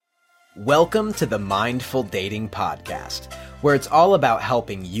Welcome to the Mindful Dating Podcast, where it's all about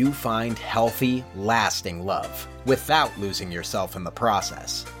helping you find healthy, lasting love without losing yourself in the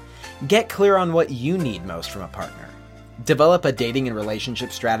process. Get clear on what you need most from a partner. Develop a dating and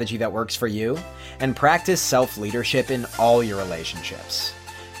relationship strategy that works for you, and practice self-leadership in all your relationships.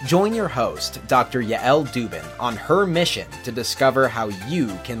 Join your host, Dr. Yael Dubin, on her mission to discover how you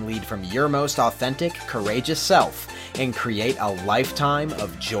can lead from your most authentic, courageous self and create a lifetime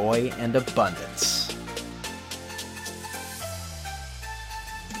of joy and abundance.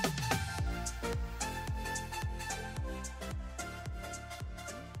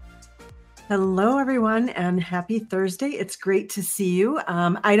 Hello, everyone, and happy Thursday. It's great to see you.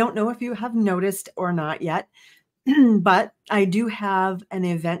 I don't know if you have noticed or not yet, but I do have an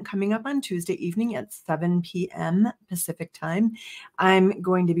event coming up on Tuesday evening at 7 p.m. Pacific time. I'm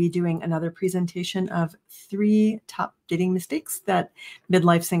going to be doing another presentation of 3 top dating mistakes that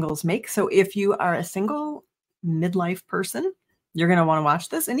midlife singles make. So if you are a single midlife person, you're going to want to watch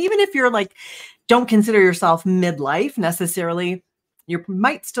this. And even if you're don't consider yourself midlife necessarily, you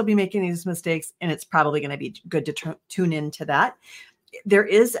might still be making these mistakes, and it's probably going to be good to tune into that. There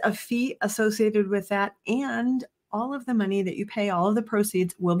is a fee associated with that, and all of the money that you pay, all of the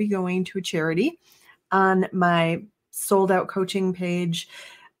proceeds will be going to a charity. On my sold out coaching page,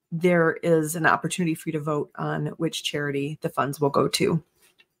 there is an opportunity for you to vote on which charity the funds will go to.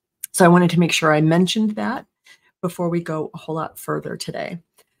 So I wanted to make sure I mentioned that before we go a whole lot further today.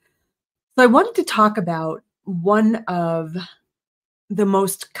 So I wanted to talk about one of the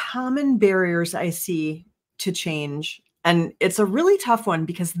most common barriers I see to change. And it's a really tough one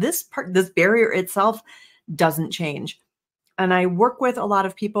because this barrier itself doesn't change. And I work with a lot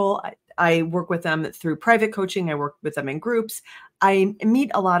of people. I work with them through private coaching. I work with them in groups. I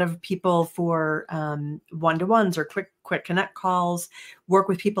meet a lot of people for one-to-ones or quick connect calls, work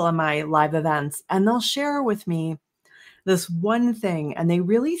with people in my live events, and they'll share with me this one thing. And they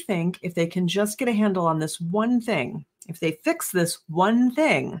really think if they can just get a handle on this one thing, if they fix this one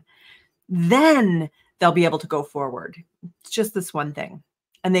thing, then they'll be able to go forward. It's just this one thing.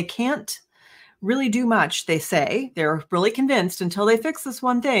 And they can't really do much. They say they're really convinced until they fix this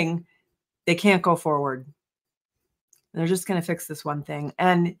one thing, they can't go forward. They're just going to fix this one thing.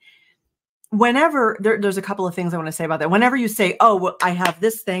 And whenever there's a couple of things I want to say about that. Whenever you say, oh, well, I have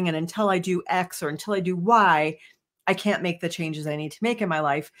this thing, and until I do X or until I do Y, I can't make the changes I need to make in my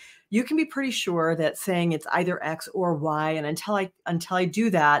life. You can be pretty sure that saying it's either X or Y, and until I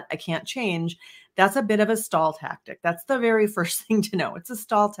do that, I can't change. That's a bit of a stall tactic. That's the very first thing to know. It's a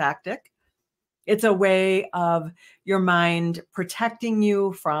stall tactic. It's a way of your mind protecting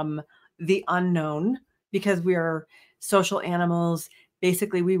you from the unknown, because we are social animals.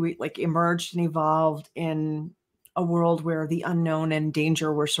 Basically, we emerged and evolved in a world where the unknown and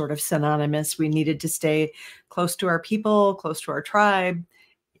danger were sort of synonymous. We needed to stay close to our people, close to our tribe,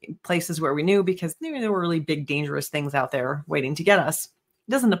 places where we knew, because there were really big, dangerous things out there waiting to get us.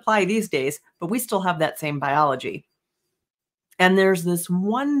 It doesn't apply these days, but we still have that same biology. And there's this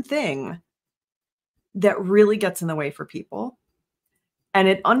one thing that really gets in the way for people, and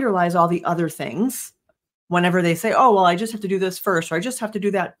it underlies all the other things. Whenever they say, oh, well, I just have to do this first, or I just have to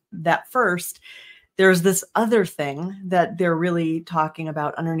do that first, there's this other thing that they're really talking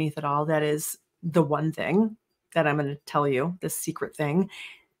about underneath it all. That is the one thing that I'm going to tell you, this secret thing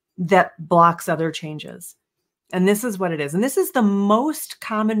that blocks other changes. And this is what it is. And this is the most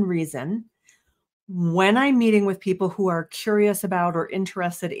common reason when I'm meeting with people who are curious about or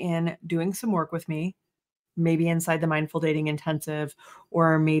interested in doing some work with me, maybe inside the Mindful Dating Intensive,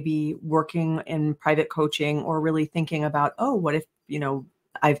 or maybe working in private coaching, or really thinking about, oh, what if,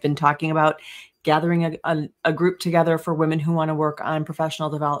 I've been talking about gathering a group together for women who want to work on professional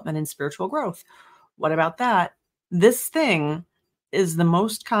development and spiritual growth. What about that? This thing is the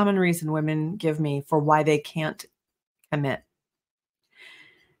most common reason women give me for why they can't commit.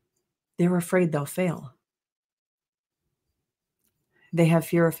 They're afraid they'll fail. They have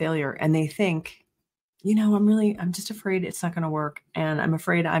fear of failure, and they think, I'm just afraid it's not going to work. And I'm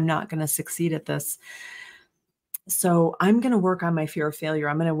afraid I'm not going to succeed at this. So I'm going to work on my fear of failure.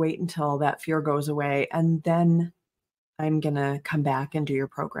 I'm going to wait until that fear goes away, and then I'm going to come back and do your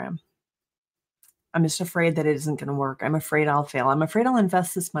program. I'm just afraid that it isn't going to work. I'm afraid I'll fail. I'm afraid I'll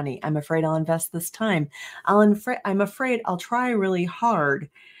invest this money. I'm afraid I'll invest this time. I'm afraid I'll try really hard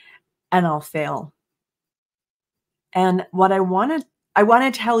and I'll fail. And what I want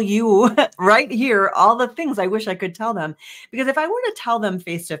to tell you right here, all the things I wish I could tell them, because if I were to tell them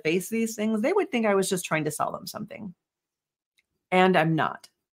face to face these things, they would think I was just trying to sell them something. And I'm not.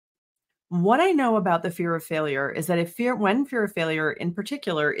 What I know about the fear of failure is that when fear of failure in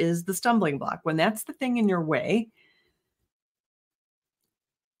particular is the stumbling block, when that's the thing in your way,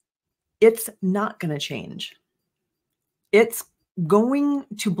 it's not going to change. It's going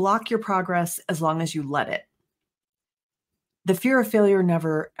to block your progress as long as you let it. The fear of failure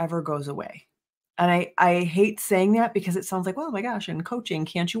never, ever goes away. And I hate saying that because it sounds like, oh my gosh, in coaching,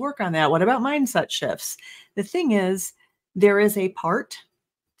 can't you work on that? What about mindset shifts? The thing is, there is a part.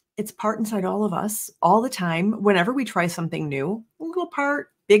 It's part inside all of us all the time. Whenever we try something new, little part,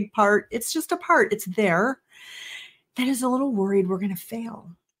 big part, it's just a part. It's there. That is a little worried we're going to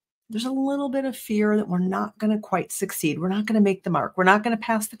fail. There's a little bit of fear that we're not going to quite succeed. We're not going to make the mark. We're not going to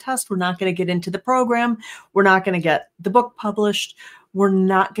pass the test. We're not going to get into the program. We're not going to get the book published. We're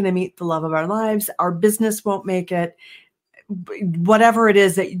not going to meet the love of our lives. Our business won't make it. Whatever it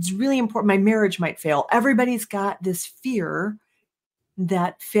is that it's really important. My marriage might fail. Everybody's got this fear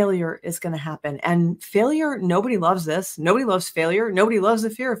that failure is going to happen. And failure, nobody loves this. Nobody loves failure. Nobody loves the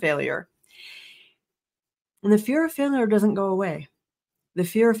fear of failure. And the fear of failure doesn't go away. The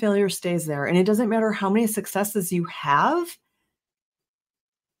fear of failure stays there. And it doesn't matter how many successes you have,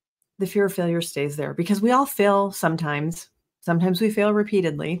 the fear of failure stays there because we all fail sometimes. Sometimes we fail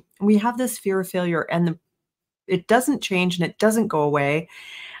repeatedly. We have this fear of failure and it doesn't change and it doesn't go away.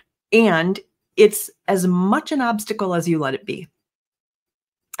 And it's as much an obstacle as you let it be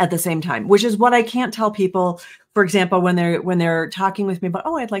at the same time, which is what I can't tell people. For example, when they're talking with me about,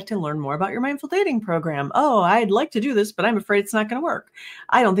 oh, I'd like to learn more about your mindful dating program. Oh, I'd like to do this, but I'm afraid it's not going to work.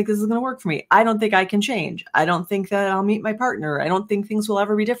 I don't think this is going to work for me. I don't think I can change. I don't think that I'll meet my partner. I don't think things will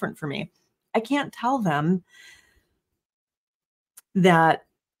ever be different for me. I can't tell them that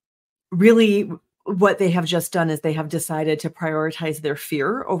really what they have just done is they have decided to prioritize their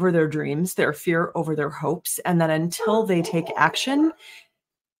fear over their dreams, their fear over their hopes. And that until they take action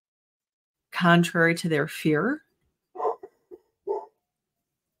contrary to their fear,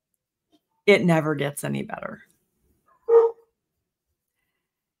 it never gets any better.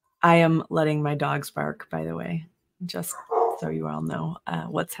 I am letting my dogs bark, by the way, just so you all know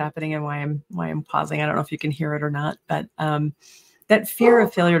what's happening and why I'm pausing. I don't know if you can hear it or not, but that fear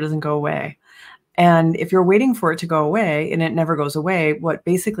of failure doesn't go away. And if you're waiting for it to go away and it never goes away, what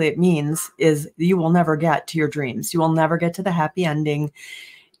basically it means is you will never get to your dreams. You will never get to the happy ending.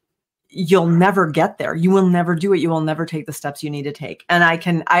 You'll never get there. You will never do it. You will never take the steps you need to take. And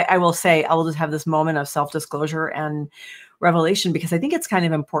I will say, I will just have this moment of self-disclosure and revelation because I think it's kind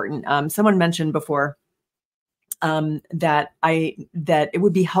of important. Someone mentioned before that it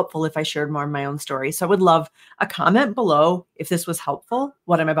would be helpful if I shared more of my own story. So I would love a comment below if this was helpful,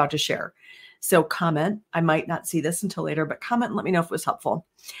 what I'm about to share. So comment. I might not see this until later, but comment and let me know if it was helpful.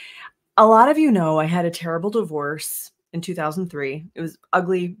 A lot of you know I had a terrible divorce in 2003. It was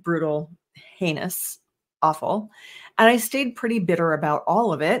ugly, brutal, heinous, awful. And I stayed pretty bitter about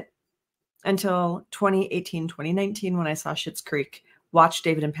all of it until 2018, 2019, when I saw Schitt's Creek, watched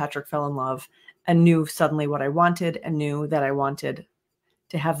David and Patrick Fall in Love, and knew suddenly what I wanted and knew that I wanted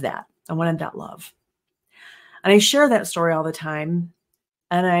to have that. I wanted that love. And I share that story all the time.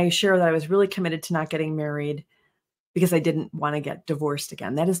 And I share that I was really committed to not getting married because I didn't want to get divorced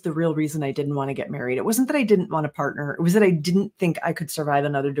again. That is the real reason I didn't want to get married. It wasn't that I didn't want a partner. It was that I didn't think I could survive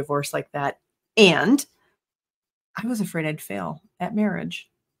another divorce like that. And I was afraid I'd fail at marriage.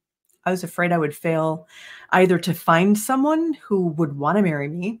 I was afraid I would fail either to find someone who would want to marry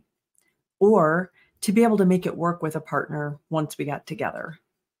me or to be able to make it work with a partner once we got together.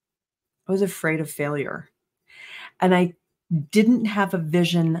 I was afraid of failure. And I didn't have a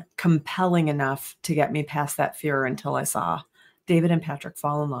vision compelling enough to get me past that fear until I saw David and Patrick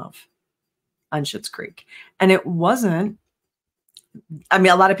fall in love on Schitt's Creek. And it wasn't, I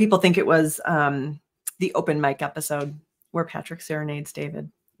mean, a lot of people think it was the open mic episode where Patrick serenades David.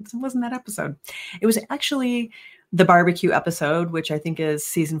 It wasn't that episode. It was actually the barbecue episode, which I think is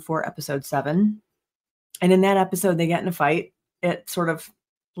season 4, episode 7. And in that episode, they get in a fight. It sort of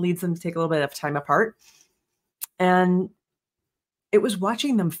leads them to take a little bit of time apart. And it was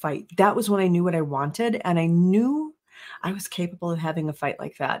watching them fight. That was when I knew what I wanted. And I knew I was capable of having a fight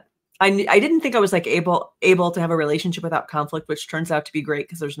like that. I didn't think I was like able to have a relationship without conflict, which turns out to be great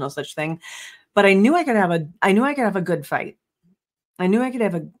because there's no such thing. But I knew I could have a good fight. I knew I could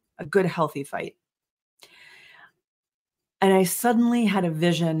have a good, healthy fight. And I suddenly had a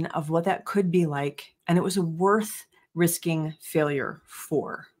vision of what that could be like. And it was worth risking failure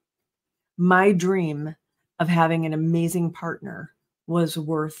for. My dream of having an amazing partner was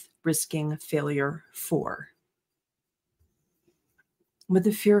worth risking failure for. But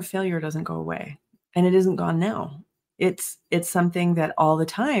the fear of failure doesn't go away. And it isn't gone now. It's something that all the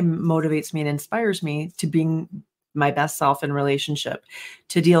time motivates me and inspires me to being my best self in relationship,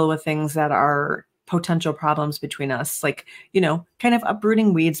 to deal with things that are potential problems between us, like, kind of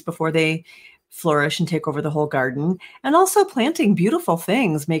uprooting weeds before they flourish and take over the whole garden, and also planting beautiful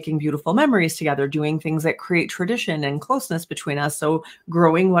things, making beautiful memories together, doing things that create tradition and closeness between us. So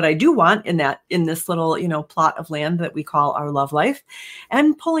growing what I do want in this little, plot of land that we call our love life,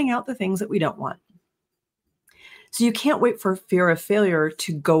 and pulling out the things that we don't want. So you can't wait for fear of failure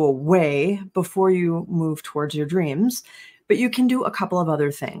to go away before you move towards your dreams, but you can do a couple of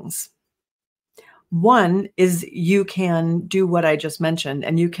other things. One is you can do what I just mentioned,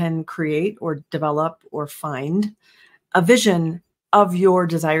 and you can create or develop or find a vision of your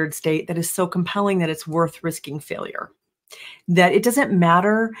desired state that is so compelling that it's worth risking failure. That it doesn't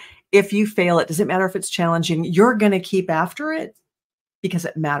matter if you fail, it doesn't matter if it's challenging, you're going to keep after it because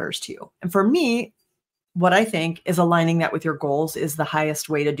it matters to you. And for me, what I think is aligning that with your goals is the highest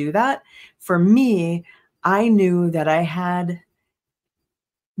way to do that. For me, I knew that I had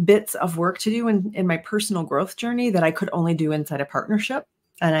bits of work to do in my personal growth journey that I could only do inside a partnership.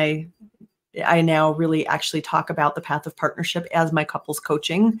 And I now really actually talk about the path of partnership as my couples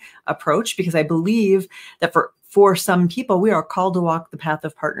coaching approach, because I believe that for some people, we are called to walk the path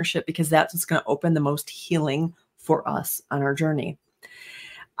of partnership because that's what's going to open the most healing for us on our journey.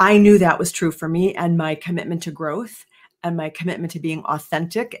 I knew that was true for me, and my commitment to growth and my commitment to being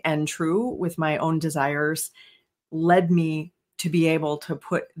authentic and true with my own desires led me to be able to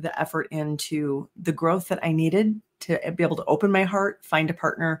put the effort into the growth that I needed to be able to open my heart, find a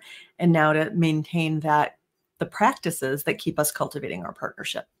partner, and now to maintain the practices that keep us cultivating our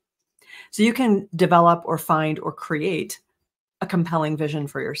partnership. So you can develop or find or create a compelling vision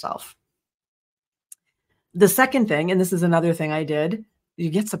for yourself. The second thing, and this is another thing I did, you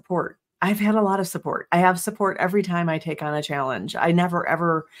get support. I've had a lot of support. I have support every time I take on a challenge. I never,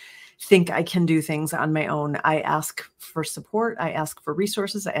 ever think I can do things on my own. I ask for support. I ask for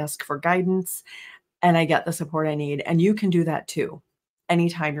resources. I ask for guidance, and I get the support I need. And you can do that too,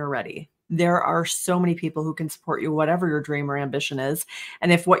 anytime you're ready. There are so many people who can support you, whatever your dream or ambition is.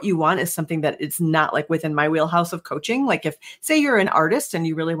 And if what you want is something that it's not like within my wheelhouse of coaching, like if, say, you're an artist and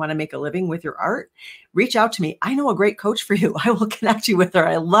you really want to make a living with your art, reach out to me. I know a great coach for you. I will connect you with her.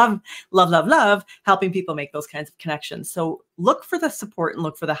 I love, love, love, love helping people make those kinds of connections. So look for the support and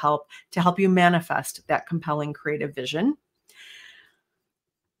look for the help to help you manifest that compelling creative vision.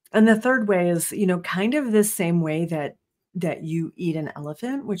 And the third way is, kind of this same way that you eat an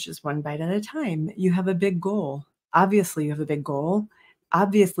elephant, which is one bite at a time. You have a big goal. Obviously, you have a big goal.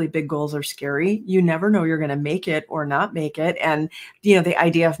 Obviously, big goals are scary. You never know you're going to make it or not make it. And, the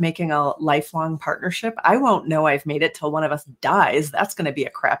idea of making a lifelong partnership, I won't know I've made it till one of us dies. That's going to be a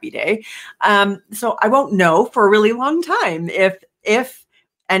crappy day. So I won't know for a really long time if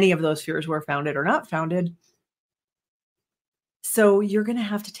any of those fears were founded or not founded. So you're going to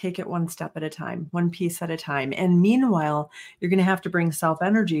have to take it one step at a time, one piece at a time. And meanwhile, you're going to have to bring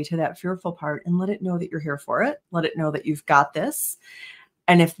self-energy to that fearful part and let it know that you're here for it. Let it know that you've got this.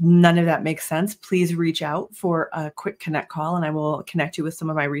 And if none of that makes sense, please reach out for a quick connect call, and I will connect you with some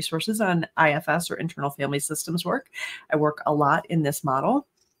of my resources on IFS or internal family systems work. I work a lot in this model.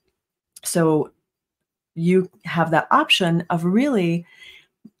 So you have that option of really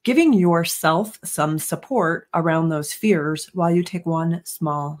giving yourself some support around those fears while you take one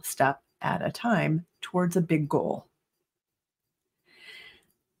small step at a time towards a big goal.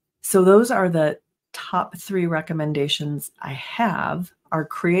 So those are the top 3 recommendations I have: are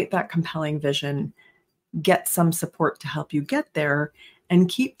create that compelling vision, get some support to help you get there, and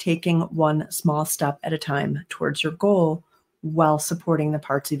keep taking one small step at a time towards your goal while supporting the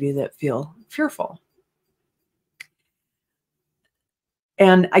parts of you that feel fearful.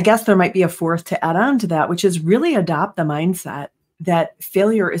 And I guess there might be a fourth to add on to that, which is really adopt the mindset that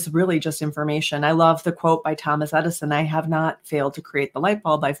failure is really just information. I love the quote by Thomas Edison: I have not failed to create the light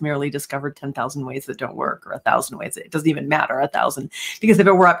bulb. I've merely discovered 10,000 ways that don't work, or 1,000 ways. It doesn't even matter, 1,000. Because if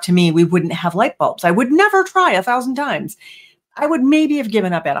it were up to me, we wouldn't have light bulbs. I would never try 1,000 times. I would maybe have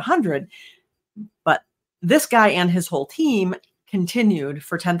given up at 100. But this guy and his whole team continued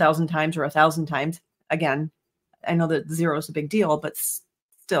for 10,000 times or 1,000 times. Again, I know that 0 is a big deal, but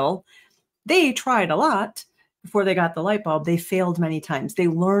still, they tried a lot before they got the light bulb. They failed many times. They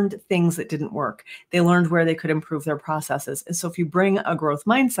learned things that didn't work. They learned where they could improve their processes. And so if you bring a growth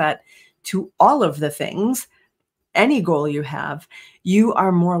mindset to all of the things, any goal you have, you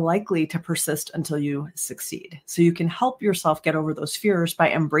are more likely to persist until you succeed. So you can help yourself get over those fears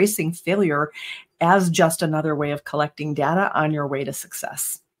by embracing failure as just another way of collecting data on your way to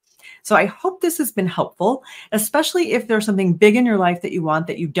success. So I hope this has been helpful, especially if there's something big in your life that you want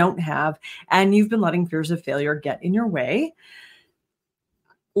that you don't have, and you've been letting fears of failure get in your way.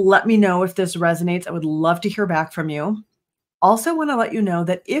 Let me know if this resonates. I would love to hear back from you. Also want to let you know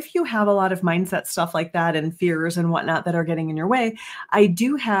that if you have a lot of mindset stuff like that and fears and whatnot that are getting in your way, I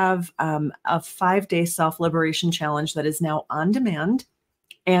do have a 5-day self-liberation challenge that is now on demand.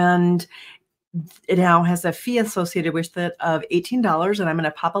 And it now has a fee associated with it of $18. And I'm going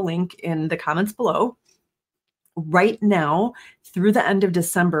to pop a link in the comments below. Right now, through the end of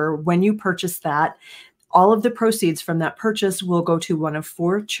December, when you purchase that, all of the proceeds from that purchase will go to one of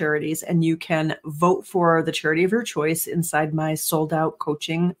 4 charities, and you can vote for the charity of your choice inside my Sold Out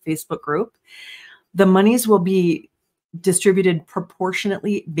Coaching Facebook group. The monies will be distributed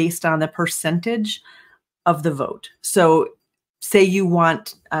proportionately based on the percentage of the vote. So say you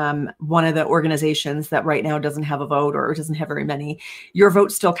want one of the organizations that right now doesn't have a vote or doesn't have very many, your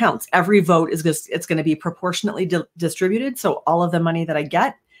vote still counts. Every vote is just, it's going to be proportionately distributed. So all of the money that I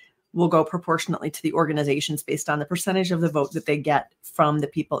get will go proportionately to the organizations based on the percentage of the vote that they get from the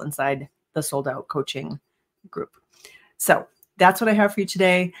people inside the Sold Out Coaching group. So that's what I have for you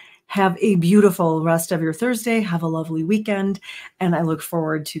today. Have a beautiful rest of your Thursday. Have a lovely weekend. And I look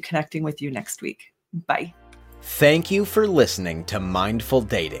forward to connecting with you next week. Bye. Thank you for listening to Mindful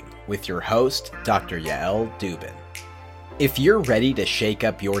Dating with your host, Dr. Yael Dubin. If you're ready to shake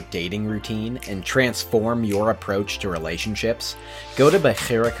up your dating routine and transform your approach to relationships, go to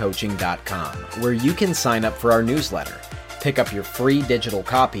BechiraCoaching.com, where you can sign up for our newsletter, pick up your free digital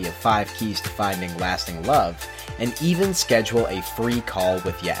copy of 5 Keys to Finding Lasting Love, and even schedule a free call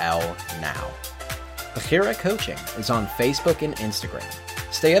with Yael now. Bechira Coaching is on Facebook and Instagram.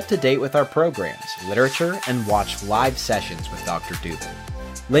 Stay up to date with our programs, literature, and watch live sessions with Dr. Dubin.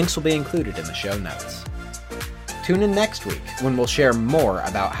 Links will be included in the show notes. Tune in next week when we'll share more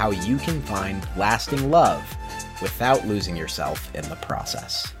about how you can find lasting love without losing yourself in the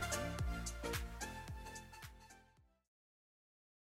process.